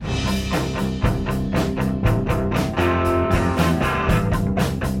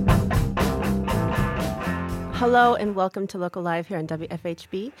Hello and welcome to Local Live here on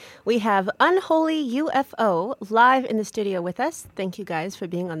WFHB. We have Unholy UFO live in the studio with us. Thank you guys for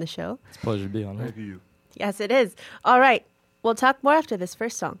being on the show. It's a pleasure to be on. Thank you. Yes, it is. All right. We'll talk more after this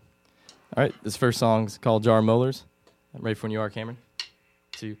first song. All right, this first song's called Jar Molars. I'm ready for when you are, Cameron.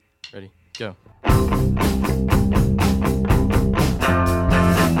 2, ready, go.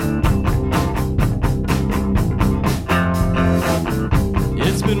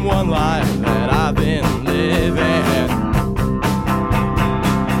 It's been one life that I've been living,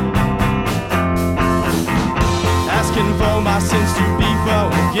 asking for my sins to be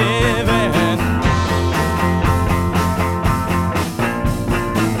forgiven.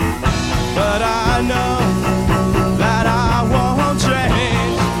 But I know that I won't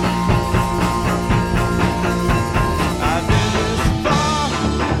change. I've been this far,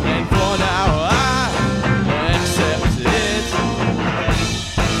 and for now I accept it.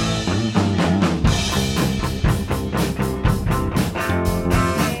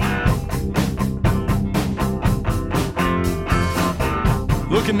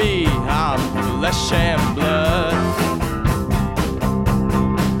 Look at me, I'm flesh and blood.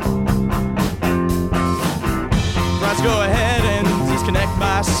 Let's go ahead and disconnect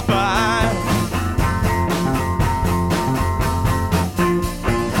my spine.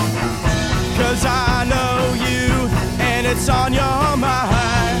 Cause I know you and it's on your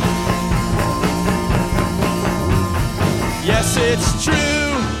mind. Yes, it's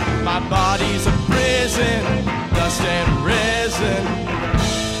true, my body's a prison, dust and resin.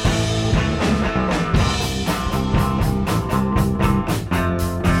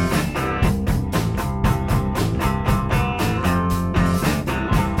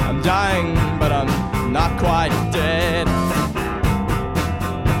 Dying, but I'm not quite dead.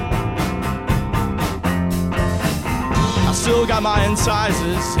 I still got my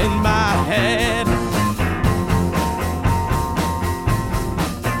incisors in my head.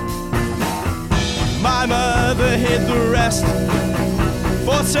 My mother hid the rest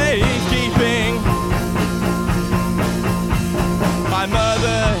for safekeeping. My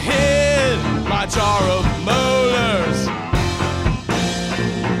mother hid my jar of molars.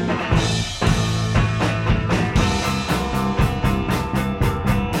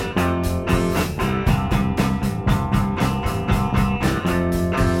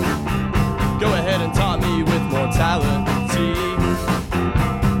 Mortality.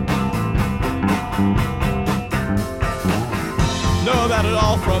 Know about it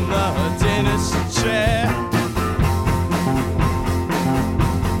all from the dentist chair.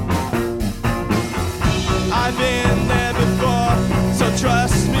 I've been there before, so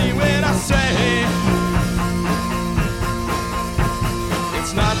trust me when I say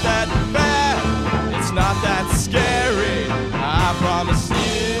it's not that bad, it's not that scary, I promise you.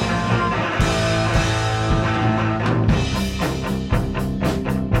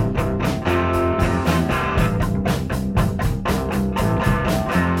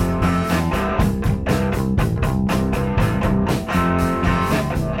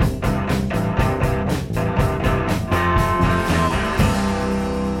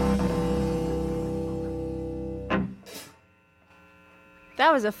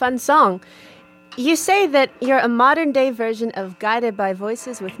 That was a fun song. You say that you're a modern-day version of Guided by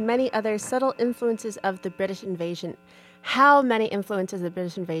Voices with many other subtle influences of the British invasion. How many influences of the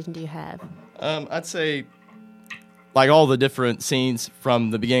British invasion do you have? I'd say like all the different scenes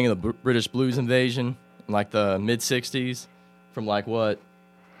from the beginning of the British blues invasion, in like the mid-'60s, from like what?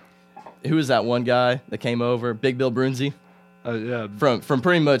 Who was that one guy that came over? Big Bill Brunsey? Yeah. From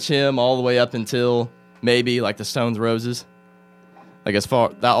pretty much him all the way up until maybe like the Stones Roses. Like as far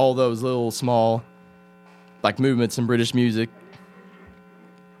that all those little small like movements in British music.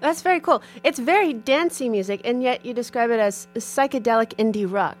 That's very cool. It's very dancey music, and yet you describe it as psychedelic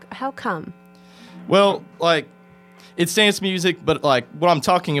indie rock. How come? Well, like it's dance music, but like what I'm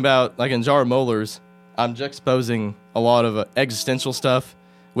talking about, like in Jar of Molars, I'm juxtaposing a lot of existential stuff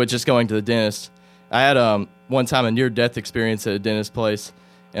with just going to the dentist. I had one time a near-death experience at a dentist place,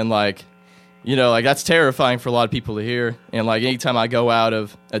 and like. You know, like, that's terrifying for a lot of people to hear. And, like, anytime I go out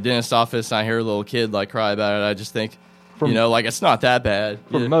of a dentist office and I hear a little kid, like, cry about it, I just think, like, it's not that bad.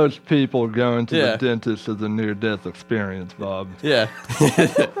 For most people, going to the dentist is a near-death experience, Bob. Yeah.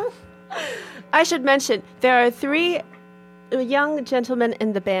 I should mention, there are 3 young gentlemen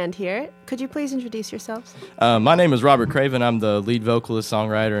in the band here. Could you please introduce yourselves? My name is Robert Craven. I'm the lead vocalist,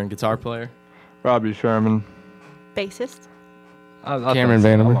 songwriter, and guitar player. Robbie Sherman. Bassist. Cameron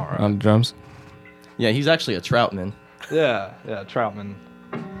Vanover on drums. Yeah, he's actually a troutman. Yeah, troutman.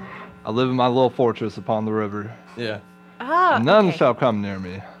 I live in my little fortress upon the river. Yeah. Ah, None shall come near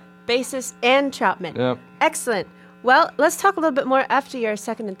me. bassist, and Troutman. Yep. Excellent. Well, let's talk a little bit more after your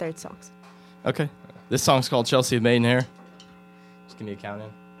second and third songs. Okay. This song's called Chelsea of Maidenhair. Just give me a count in.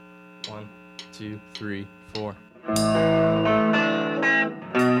 1, 2, 3, 4.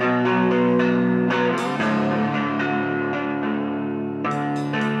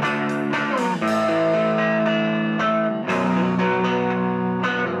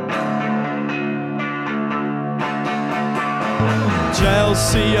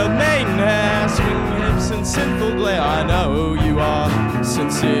 Chelsea of Maidenhair, swing hips and sinful glare. I know you are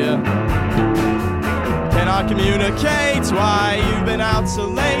sincere. Can I communicate why you've been out so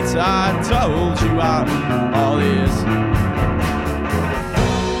late? I told you I'm all ears.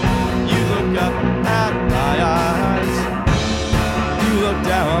 You look up at my eyes, you look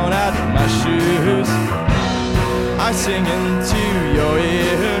down at my shoes. I sing into your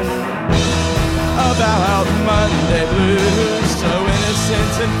ear about Monday blues. So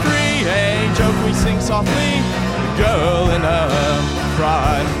innocent and free, a joke we sing softly, the girl in her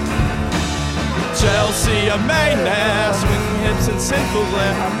pride. Chelsea of Maidenhair, swing hips and sinful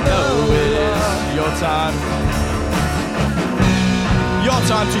glare. I know it is your time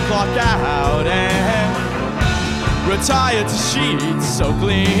to clock out and retire to sheets so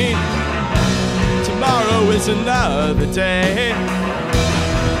clean. Tomorrow is another day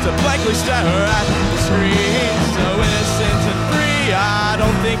to blankly stare at the screen. So innocent and free, I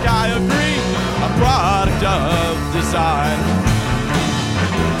don't think I agree. A product of design.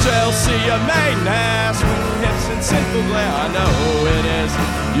 Chelsea of Maidenhair, swing hips and sinful glare. I know it is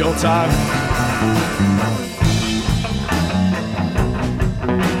your time.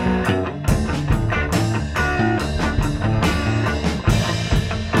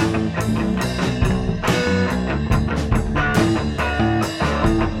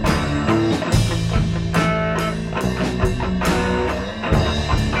 Chelsea of Maidenhair, swing hips and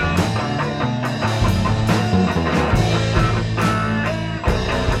sinful glare.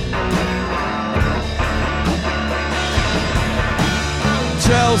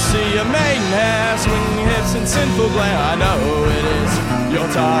 I know it is your time.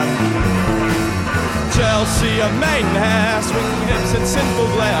 Chelsea of Maidenhair, swing hips and sinful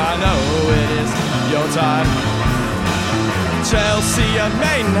glare. I know it is your time. Chelsea of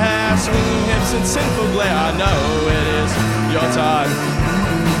Maidenhair, swing hips and sinful glare. I know it is your time.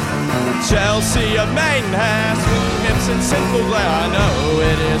 Chelsea of Maidenhair, swing hips and sinful glare. I know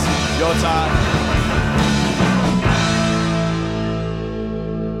it is your time.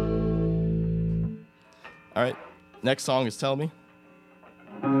 All right, next song is Tell Me.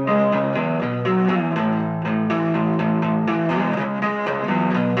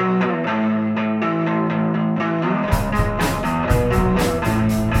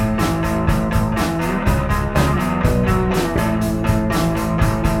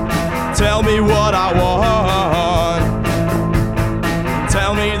 Tell me what I want.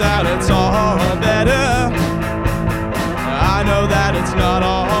 Tell me that it's all better. I know that it's not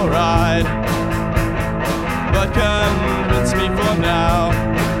all right, but convince me for now.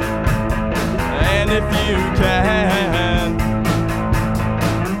 And if you can,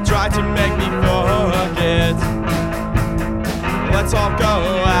 try to make me forget. Let's all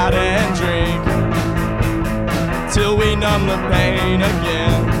go out and drink till we numb the pain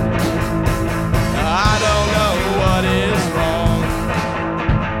again. I don't know what is wrong.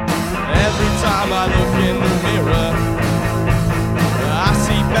 Every time I look in the mirror, I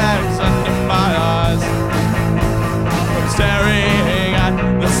see bags under my eyes from staring at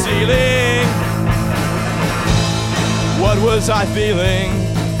the ceiling. What was I feeling?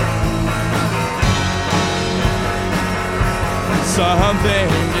 Something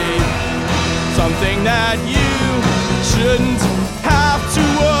deep, something that you shouldn't have to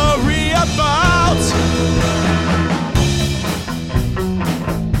worry about.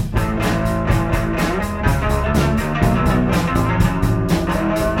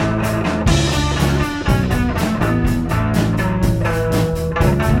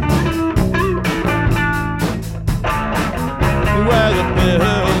 Where the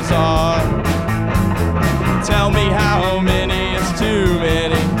pills are, tell me how many is too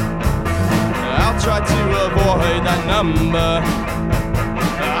many. I'll try to avoid that number.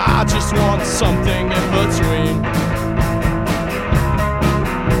 I just want something in between.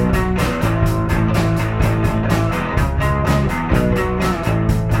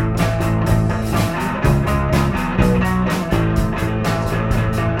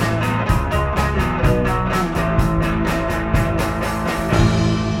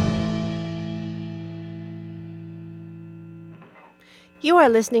 You are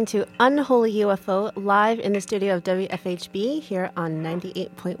listening to Unholy UFO live in the studio of WFHB here on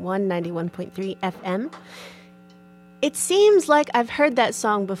 98.1, 91.3 FM. It seems like I've heard that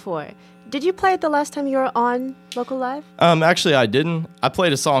song before. Did you play it the last time you were on Local Live? Actually, I didn't. I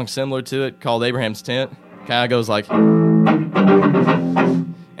played a song similar to it called Abraham's Tent. Kind of goes like,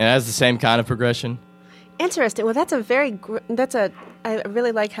 and it has the same kind of progression. Interesting. Well, I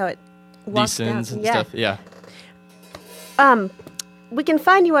really like how it walks down. Descends and stuff. Yeah. We can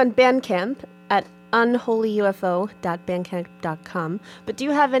find you on Bandcamp at unholyufo.bandcamp.com. But do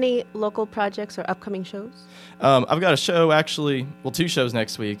you have any local projects or upcoming shows? I've got a show, actually, 2 shows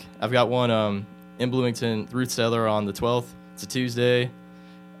next week. I've got one in Bloomington, Ruth Cellar on the 12th. It's a Tuesday.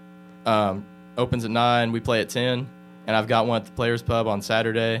 Opens at 9. We play at 10. And I've got one at the Players Pub on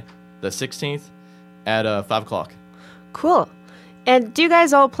Saturday, the 16th, at 5 o'clock. Cool. And do you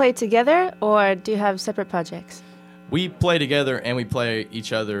guys all play together, or do you have separate projects? We play together, and we play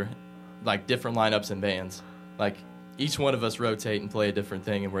each other, like, different lineups and bands. Like, each one of us rotate and play a different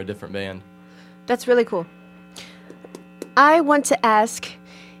thing, and we're a different band. That's really cool. I want to ask,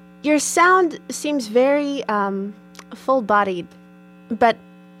 your sound seems very full-bodied, but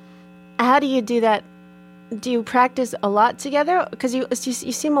how do you do that? Do you practice a lot together? Because you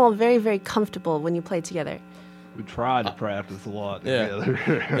seem all very, very comfortable when you play together. We try to practice a lot Yeah. together.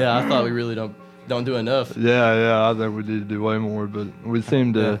 Yeah, I thought we really don't do enough. Yeah, I think we need to do way more, but we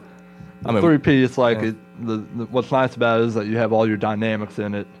seem to. I mean, 3-piece, like yeah. what's nice about it is that you have all your dynamics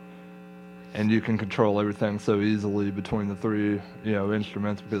in it, and you can control everything so easily between the 3,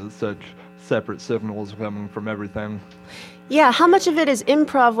 instruments, because it's such separate signals coming from everything. Yeah, how much of it is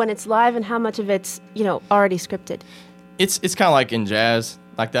improv when it's live, and how much of it's already scripted? It's kind of like in jazz,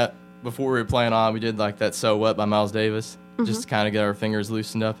 like that. Before we were playing on, we did like that "So What" by Miles Davis, just to kind of get our fingers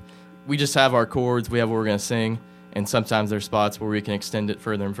loosened up. We just have our chords, we have what we're going to sing, and sometimes there's spots where we can extend it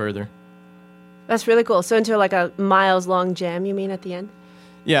further and further. That's really cool. So into like a miles-long jam, you mean, at the end?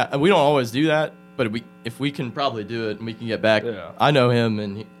 Yeah, and we don't always do that, but if we can probably do it and we can get back. Yeah. I know him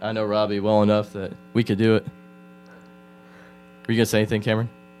and I know Robbie well enough that we could do it. Were you going to say anything,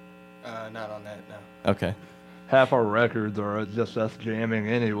 Cameron? Not on that, no. Okay. Half our records are just us jamming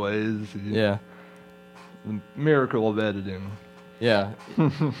anyways. Yeah. The miracle of editing. Yeah.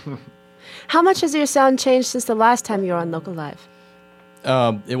 How much has your sound changed since the last time you were on Local Live?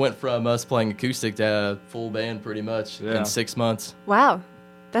 It went from us playing acoustic to a full band pretty much in 6 months. Wow.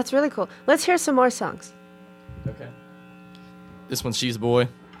 That's really cool. Let's hear some more songs. Okay. This one's She's a Boy.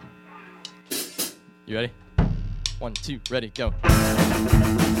 You ready? 1, 2, ready, go.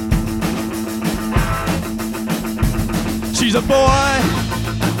 She's a boy.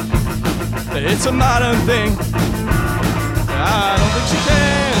 It's a modern thing. I don't think she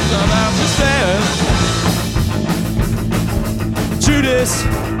cares about herself. Judas,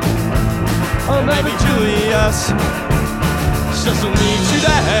 or maybe Julius, she doesn't need you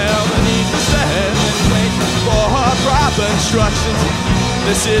to have the need to stand and wait for her proper instructions.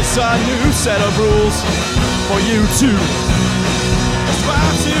 This is a new set of rules for you to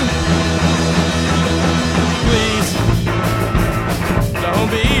aspire to. Please, don't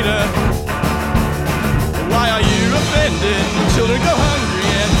beat her. Why are you offended? Children go hungry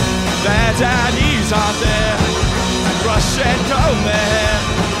and their daddies aren't there to brush and comb their hair.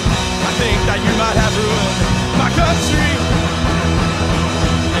 I think that you might have ruined my country.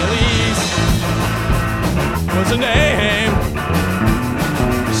 Elise was her name.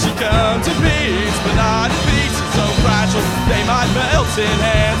 She comes in peace, but not in pieces so fragile they might melt in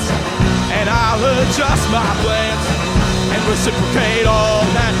hands. And I'll adjust my plans and reciprocate all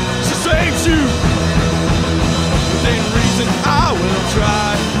that she saves you. Within reason, I will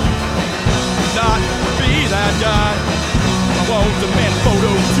try not to be that guy. I won't demand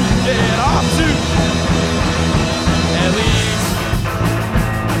photos to get off to. At least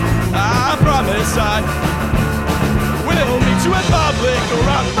I promise I will meet you in public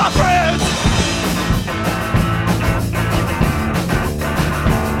around my friends.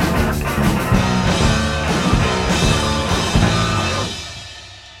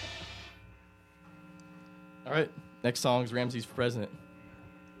 All right, next song is Ramses for President.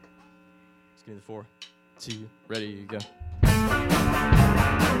 Let's give me the 4, 2, ready, you go.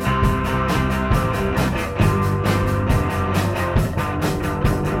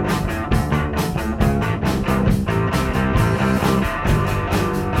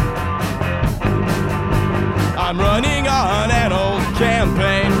 I'm running on an old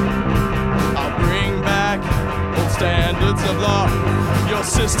campaign. I'll bring back old standards of law. Your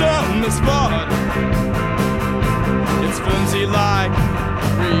system is flawed. It's flimsy like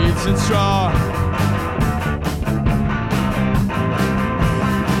reeds and straw.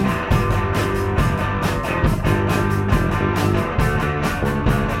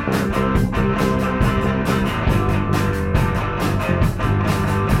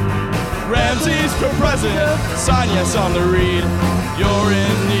 sign yes on the read. You're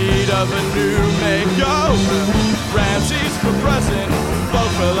in need of a new makeover. Ramses for president,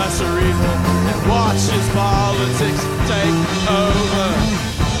 vote for lesser evil, and watch his politics take over.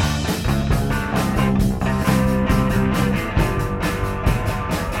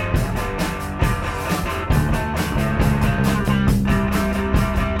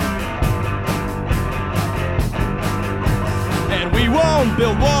 Won't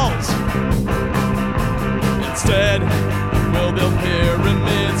build walls. Instead, we'll build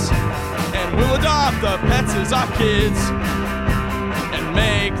pyramids, and we'll adopt the pets as our kids and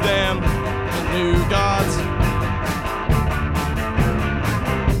make them the new gods.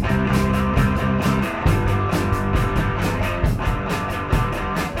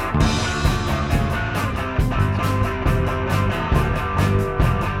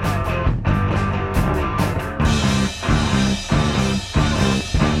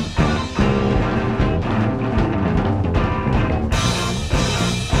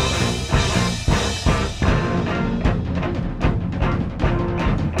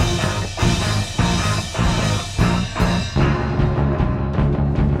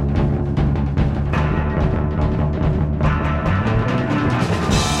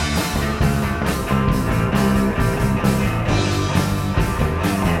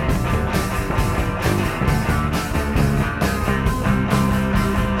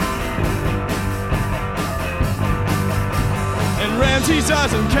 He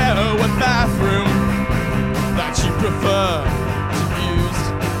doesn't care what bathroom that you prefer to use.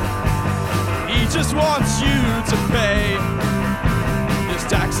 He just wants you to pay his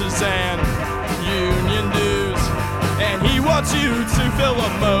taxes and union dues. And he wants you to fill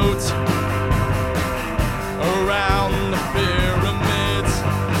a moat around the pyramids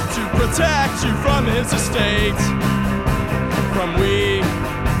to protect you from his estate, from we,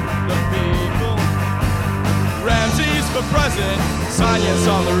 the people. Ramses for president, sign yes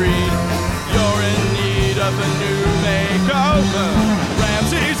on the read. You're in need of a new makeover.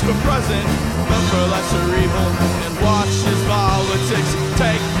 Ramses for president, vote for lesser evil, and watch his politics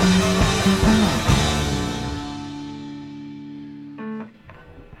take.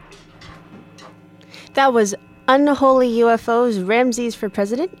 That was Unholy UFO's Ramses for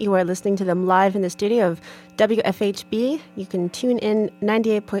President. You are listening to them live in the studio of WFHB. You can tune in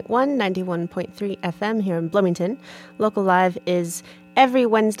 98.1, 91.3 FM here in Bloomington. Local Live is every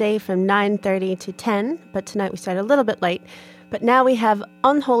Wednesday from 9:30 to 10, but tonight we started a little bit late. But now we have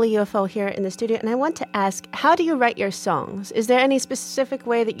Unholy UFO here in the studio, and I want to ask, how do you write your songs? Is there any specific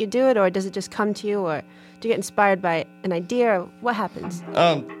way that you do it, or does it just come to you, or do you get inspired by an idea, or what happens?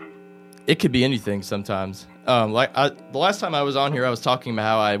 It could be anything sometimes. The last time I was on here, I was talking about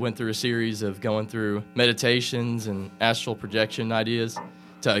how I went through a series of going through meditations and astral projection ideas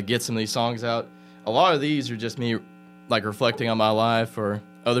to get some of these songs out. A lot of these are just me, like, reflecting on my life or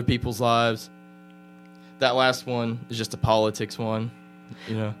other people's lives. That last one is just a politics one,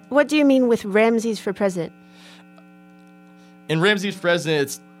 you know. What do you mean with Ramses for President? In Ramses for President,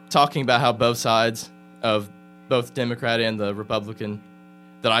 it's talking about how both sides of both Democrat and the Republican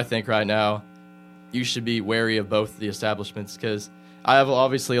that I think right now, you should be wary of both the establishments, because I have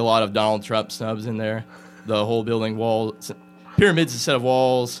obviously a lot of Donald Trump snubs in there. The whole building walls, pyramids instead of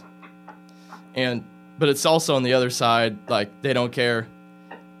walls. But it's also on the other side, like, they don't care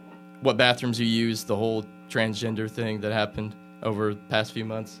what bathrooms you use, the whole transgender thing that happened over the past few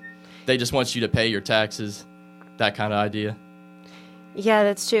months. They just want you to pay your taxes, that kind of idea. Yeah,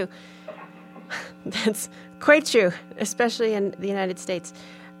 that's true. That's quite true, especially in the United States.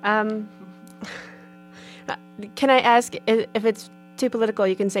 Can I ask, if it's too political,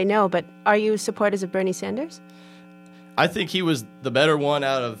 you can say no, but are you supporters of Bernie Sanders? I think he was the better one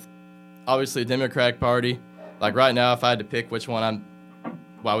out of, obviously, the Democratic Party. Like, right now, if I had to pick which one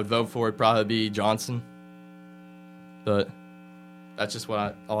I would vote for, it'd probably be Johnson. But that's just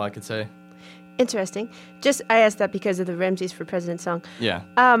all I could say. Interesting. I asked that because of the Ramses for President song. Yeah.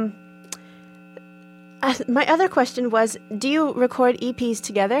 My other question was, do you record EPs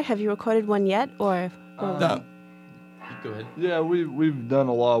together? Have you recorded one yet, or? No. Go ahead. Yeah, we've done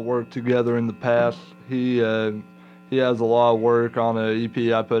a lot of work together in the past. He has a lot of work on an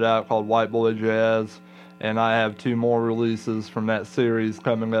EP I put out called White Boy Jazz, and I have 2 more releases from that series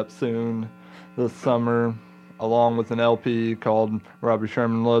coming up soon this summer, along with an LP called Robbie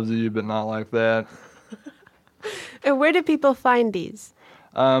Sherman Loves You, but Not Like That. And where do people find these?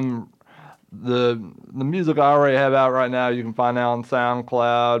 The music I already have out right now, you can find out on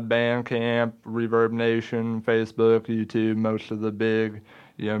SoundCloud, Bandcamp, Reverb Nation, Facebook, YouTube, most of the big,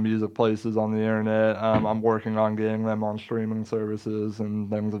 music places on the internet. I'm working on getting them on streaming services and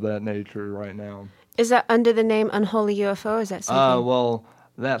things of that nature right now. Is that under the name Unholy UFO? Is that something? Well,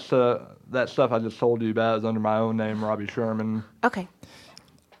 that stuff I just told you about is under my own name, Robbie Sherman. Okay.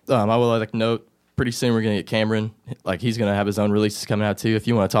 I would like to note, pretty soon we're going to get Cameron. Like, he's going to have his own releases coming out, too, if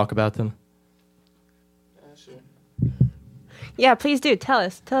you want to talk about them. Sure. Yeah, please do. Tell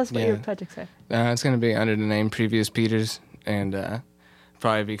us what your projects are. It's going to be under the name Previous Peters, and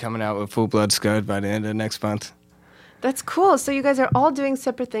probably be coming out with Full Blood Scud by the end of next month. That's cool. So you guys are all doing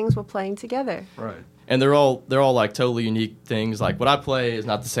separate things while playing together. Right. And they're all like totally unique things. Like, what I play is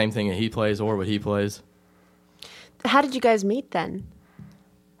not the same thing that he plays or what he plays. How did you guys meet then?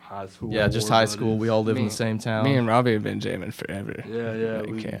 High school. Yeah, just high school. We all live in the same town. Me and Robbie have been jamming forever. Yeah, Like,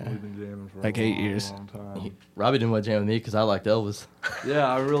 we've been jamming for like a 8 long, years. long time. Robbie didn't want to jam with me because I liked Elvis. Yeah,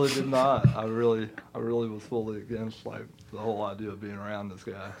 I really did not. I really was fully against like the whole idea of being around this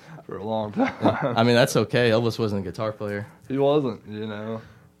guy for a long time. I mean, that's okay. Elvis wasn't a guitar player. He wasn't,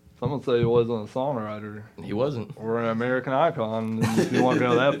 Some would say he wasn't a songwriter He wasn't. or an American icon, if you want to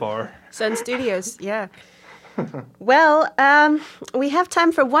go that far. Sun Studios, yeah. Well, we have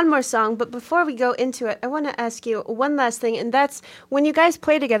time for one more song, but before we go into it, I want to ask you one last thing, and that's when you guys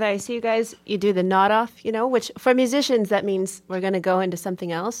play together, I see you do the nod off, which for musicians, that means we're going to go into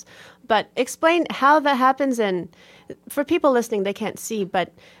something else. But explain how that happens, and for people listening, they can't see,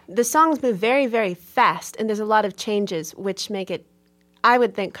 but the songs move very, very fast, and there's a lot of changes, which make it, I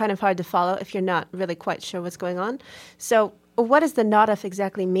would think, kind of hard to follow if you're not really quite sure what's going on. So what does the nod off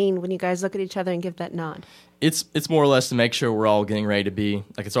exactly mean when you guys look at each other and give that nod? It's more or less to make sure we're all getting ready to be,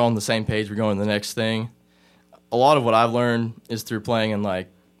 like, it's all on the same page, we're going to the next thing. A lot of what I've learned is through playing in, like,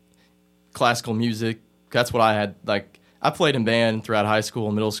 classical music. That's what I had, like, I played in band throughout high school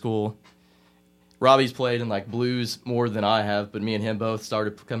and middle school. Robbie's played in, like, blues more than I have, but me and him both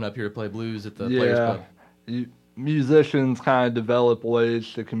started coming up here to play blues at the Players Club. Musicians kind of develop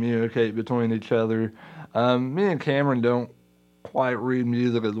ways to communicate between each other. Me and Cameron don't quite read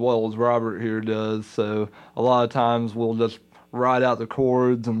music as well as Robert here does, so a lot of times we'll just write out the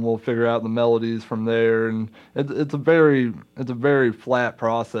chords and we'll figure out the melodies from there, and it's a very flat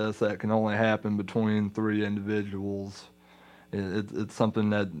process that can only happen between three individuals. It's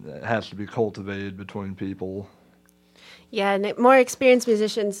something that has to be cultivated between people. Yeah, and more experienced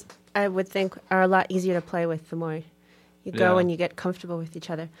musicians, I would think, are a lot easier to play with the more you go and you get comfortable with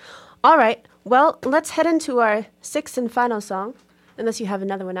each other. All right, well, let's head into our sixth and final song, unless you have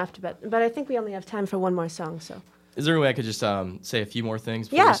another one after that. But I think we only have time for one more song, so. Is there a way I could just say a few more things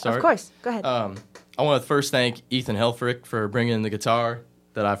before we start? Yeah, of course. Go ahead. I want to first thank Ethan Helfrich for bringing in the guitar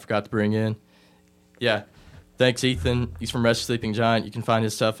that I forgot to bring in. Yeah, thanks, Ethan. He's from Restless Sleeping Giant. You can find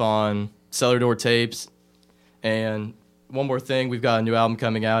his stuff on Cellar Door Tapes. And one more thing, we've got a new album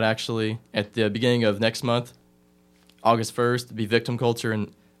coming out, actually, at the beginning of next month, August 1st, to be Victim Culture,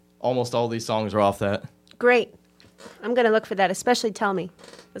 and almost all these songs are off that. Great. I'm going to look for that, especially Tell Me.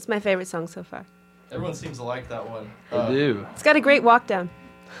 That's my favorite song so far. Everyone seems to like that one. I do. It's got a great walk down.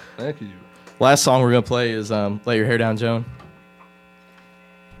 Thank you. Last song we're going to play is Let Your Hair Down, Joan.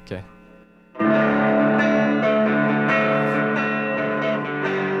 Okay.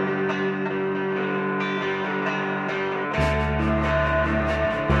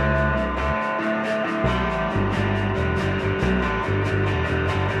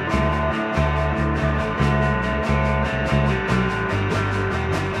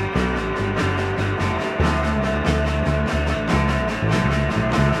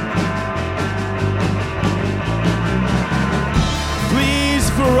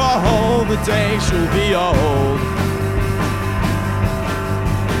 The day she'll be old.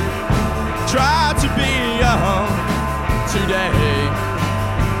 Try to be young today.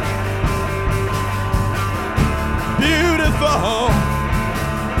 Beautiful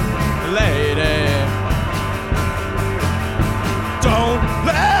lady, don't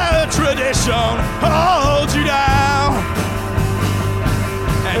let tradition hold you down.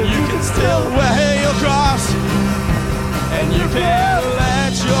 And you can still wear your cross, and you can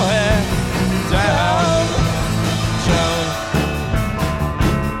let your hair down, Joan.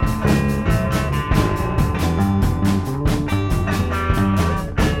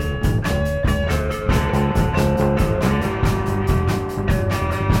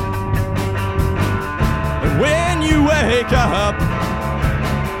 And when you wake up,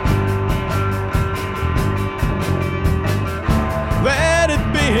 let it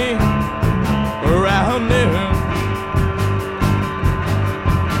be around noon.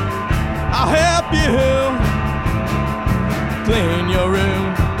 I'll help you clean your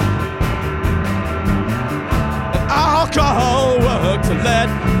room, and I'll call work to let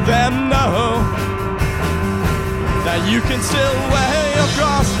them know that you can still wear your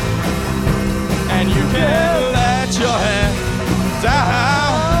cross, and you can let your hair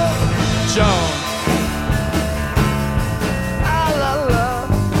down, Joan.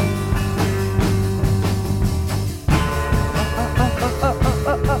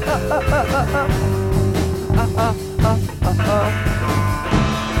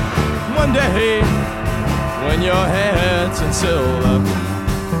 One day, when your hair turns silver,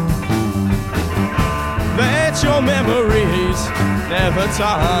 that your memories never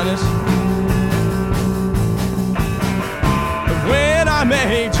tarnish. But when I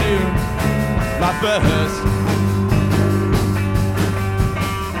made you my first,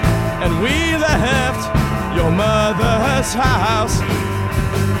 and we left your mother's house,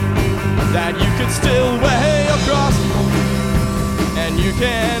 that you could still wear your cross, and you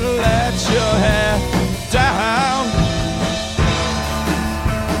can let your hair down.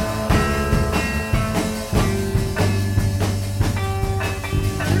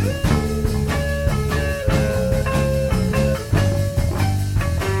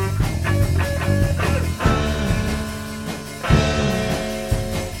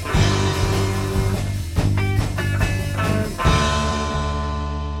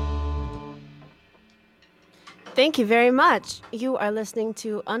 Thank you very much. You are listening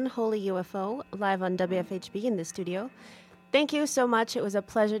to Unholy UFO live on WFHB in the studio. Thank you so much. It was a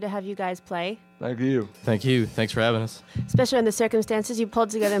pleasure to have you guys play. Thank you. Thank you. Thanks for having us. Especially in the circumstances. You pulled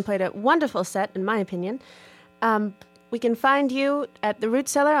together and played a wonderful set, in my opinion. We can find you at the Root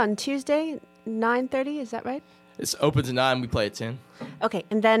Cellar on Tuesday, 9:30. Is that right? It's open to 9. We play at 10. Okay.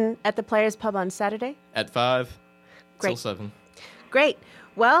 And then at the Players Pub on Saturday? At 5 till Great. 7. Great.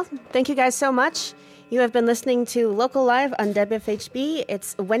 Well, thank you guys so much. You have been listening to Local Live on WFHB.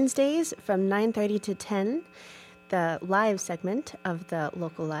 It's Wednesdays from 9:30 to 10, the live segment of the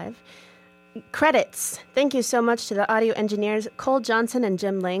Local Live. Credits. Thank you so much to the audio engineers Cole Johnson and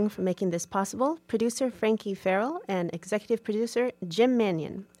Jim Lang for making this possible. Producer Frankie Ferrell and executive producer Jim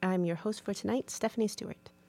Manion. I'm your host for tonight, Stephanie Stewart.